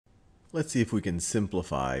Let's see if we can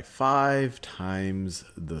simplify 5 times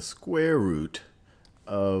the square root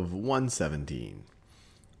of 117.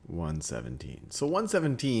 117. So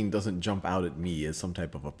 117 doesn't jump out at me as some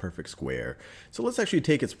type of a perfect square. So let's actually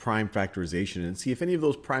take its prime factorization and see if any of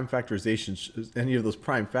those prime factors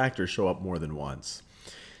show up more than once.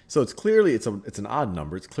 So it's clearly it's an odd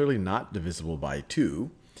number. It's clearly not divisible by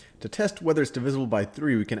 2. To test whether it's divisible by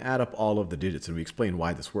 3, we can add up all of the digits, and we explain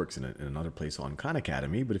why this works in another place on Khan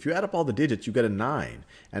Academy. But if you add up all the digits, you get a 9.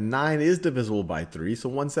 And 9 is divisible by 3, so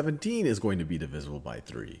 117 is going to be divisible by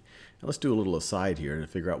 3. Now let's do a little aside here to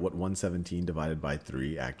figure out what 117 divided by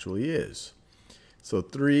 3 actually is. So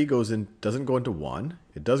 3 doesn't go into 1.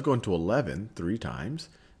 It does go into 11 3 times.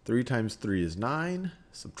 3 times 3 is 9.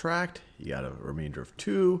 Subtract. You got a remainder of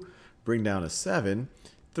 2. Bring down a 7.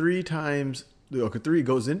 3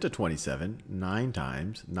 goes into 27 9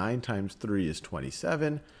 times. 9 times 3 is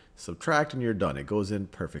 27. Subtract and you're done. It goes in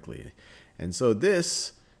perfectly. And so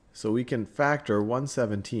we can factor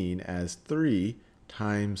 117 as 3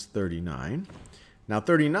 times 39. Now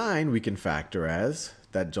 39 we can factor as,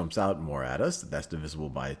 that jumps out more at us, that's divisible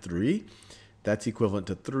by 3. That's equivalent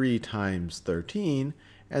to 3 times 13.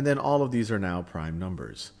 And then all of these are now prime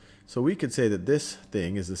numbers. So we could say that this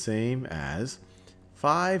thing is the same as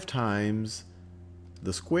 5 times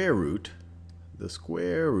the square root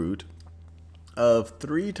of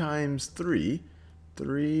 3 times 3,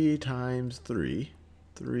 3 times 3,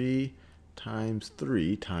 3 times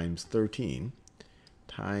 3 times 13,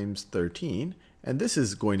 times 13. And this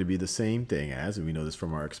is going to be the same thing as, and we know this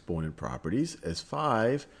from our exponent properties, as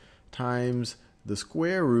 5 times the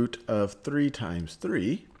square root of 3 times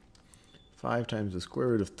 3, 5 times the square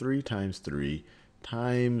root of 3 times 3,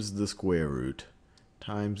 times the square root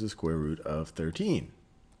of 13.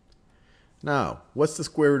 Now, what's the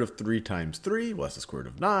square root of 3 times 3? Well, that's the square root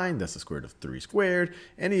of 9. That's the square root of 3 squared.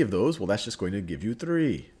 Any of those, well, that's just going to give you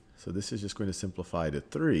 3. So this is just going to simplify to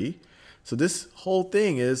 3. So this whole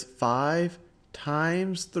thing is 5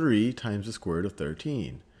 times 3 times the square root of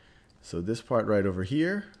 13. So this part right over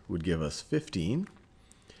here would give us 15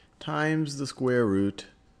 times the square root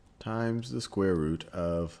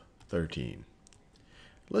of 13.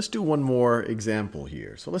 Let's do one more example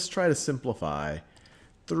here. So let's try to simplify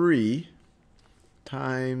 3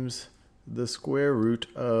 times the square root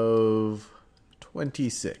of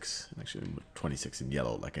 26. Actually, 26 in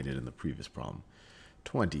yellow like I did in the previous problem.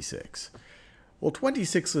 26. Well,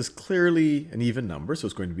 26 is clearly an even number, so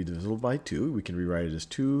it's going to be divisible by 2. We can rewrite it as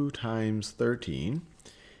 2 times 13.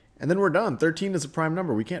 And then we're done. 13 is a prime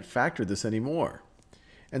number. We can't factor this anymore.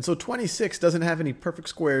 And so 26 doesn't have any perfect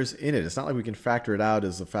squares in it. It's not like we can factor it out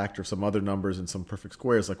as a factor of some other numbers and some perfect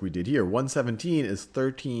squares like we did here. 117 is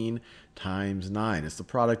 13 times 9. It's the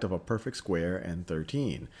product of a perfect square and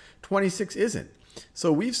 13. 26 isn't.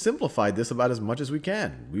 So we've simplified this about as much as we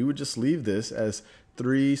can. We would just leave this as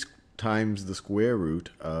 3 times the square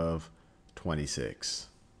root of 26.